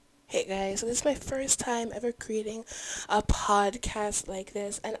Hey guys, so this is my first time ever creating a podcast like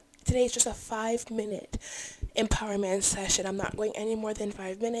this, and today is just a 5 minute empowerment session. I'm not going any more than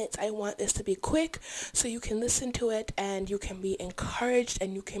 5 minutes. I want this to be quick so you can listen to it and you can be encouraged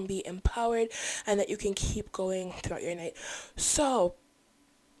and you can be empowered and that you can keep going throughout your night. So,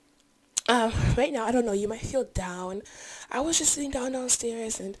 right now, I don't know, you might feel down. I was just sitting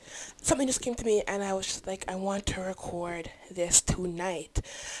downstairs and something just came to me and I was just like, I want to record this tonight.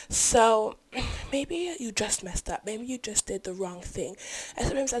 So maybe you just messed up. Maybe you just did the wrong thing. And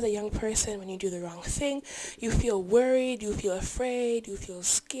sometimes as a young person, when you do the wrong thing, you feel worried, you feel afraid, you feel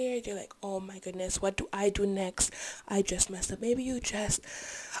scared. You're like, oh my goodness, what do I do next? I just messed up. Maybe you just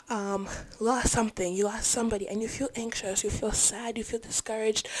lost something, you lost somebody, and you feel anxious, you feel sad, you feel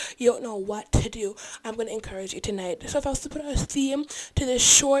discouraged, you don't know what to do. I'm going to encourage you tonight. So if I was to put a theme to this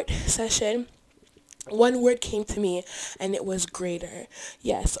short session, one word came to me and it was greater.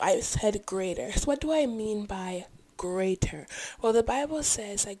 Yes, I said greater. So what do I mean by greater? Well, the Bible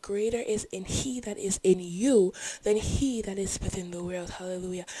says that greater is in he that is in you than he that is within the world.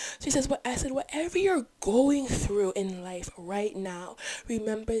 Hallelujah. So he says, what I said, whatever you're going through in life right now,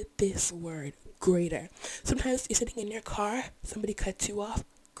 remember this word, greater. Sometimes you're sitting in your car, somebody cuts you off,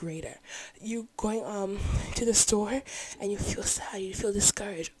 greater. You going to the store and you feel sad, you feel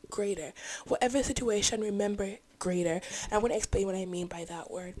discouraged, greater. Whatever situation, remember greater. And I want to explain what I mean by that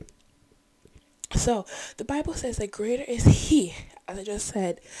word. So the Bible says that greater is he, as I just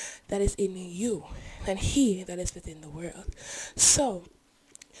said, that is in you than he that is within the world. So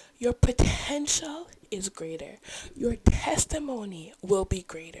your potential is greater. Your testimony will be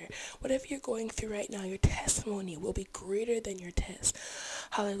greater. Whatever you're going through right now, your testimony will be greater than your test.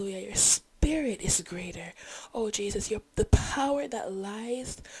 Hallelujah. Your spirit is greater. Oh Jesus, the power that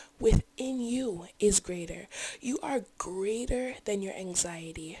lies within you is greater. You are greater than your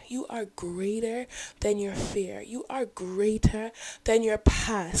anxiety. You are greater than your fear. You are greater than your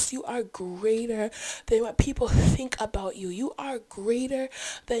past. You are greater than what people think about you. You are greater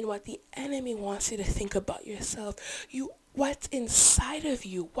than what the enemy wants you to think about yourself. What's inside of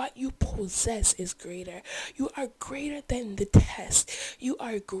you, what you possess is greater. You are greater than the test. You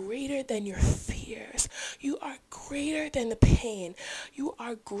are greater than your fears. You are greater than the pain. You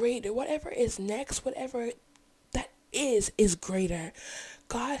are greater. Whatever is next, whatever that is greater.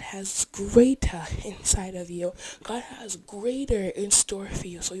 God has greater inside of you. God has greater in store for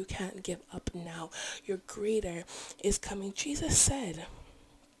you, so you can't give up now. Your greater is coming. Jesus said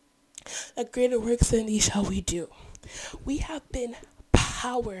that greater works than these shall we do. We have been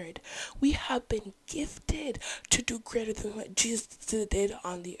powered. We have been gifted to do greater than what Jesus did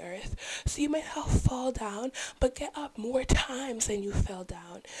on the earth. So you might have fall down, but get up more times than you fell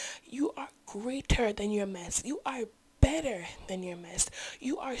down. You are greater than your mess. You are better than your mess.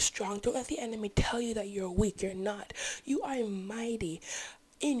 You are strong. Don't let the enemy tell you that you're weak. You're not. You are mighty.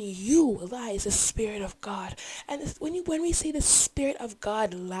 In you lies the Spirit of God. And when we say the Spirit of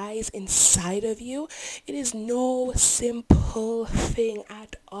God lies inside of you, it is no simple thing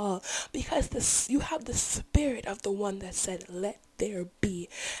at all. Because you have the Spirit of the one that said, let there be.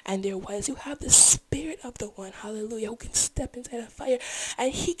 And there was. You have the Spirit of the one, hallelujah, who can step inside a fire.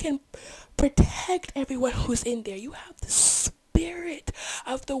 And he can protect everyone who's in there. You have the Spirit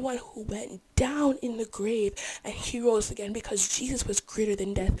of the one who went down in the grave and he rose again because Jesus was greater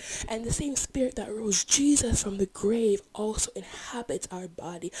than death. And the same Spirit that rose Jesus from the grave also inhabits our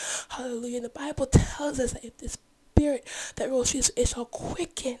body. Hallelujah. And the Bible tells us that if this Spirit that rose Jesus, it shall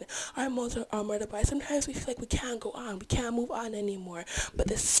quicken our mortal body. Sometimes we feel like we can't go on, we can't move on anymore. But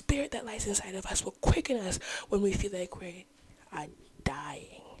the Spirit that lies inside of us will quicken us when we feel like we are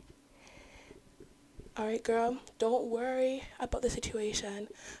dying. Alright, girl, don't worry about the situation.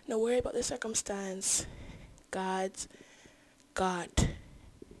 Don't worry about the circumstance. God's got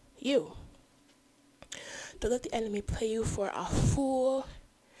you. Don't let the enemy play you for a fool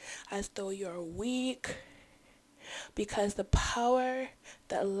as though you're weak, because the power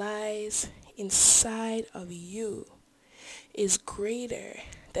that lies inside of you is greater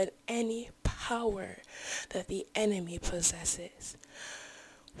than any power that the enemy possesses.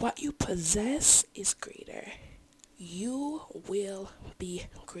 What you possess is greater. You will be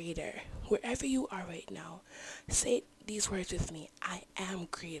greater. Wherever you are right now, say these words with me. I am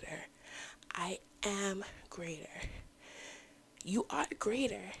greater. I am greater. You are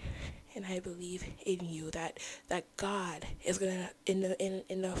greater. And I believe in you that God is gonna in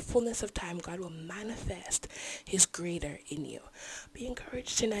the fullness of time, God will manifest his greater in you. Be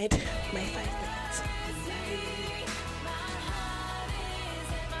encouraged tonight. My 5 minutes.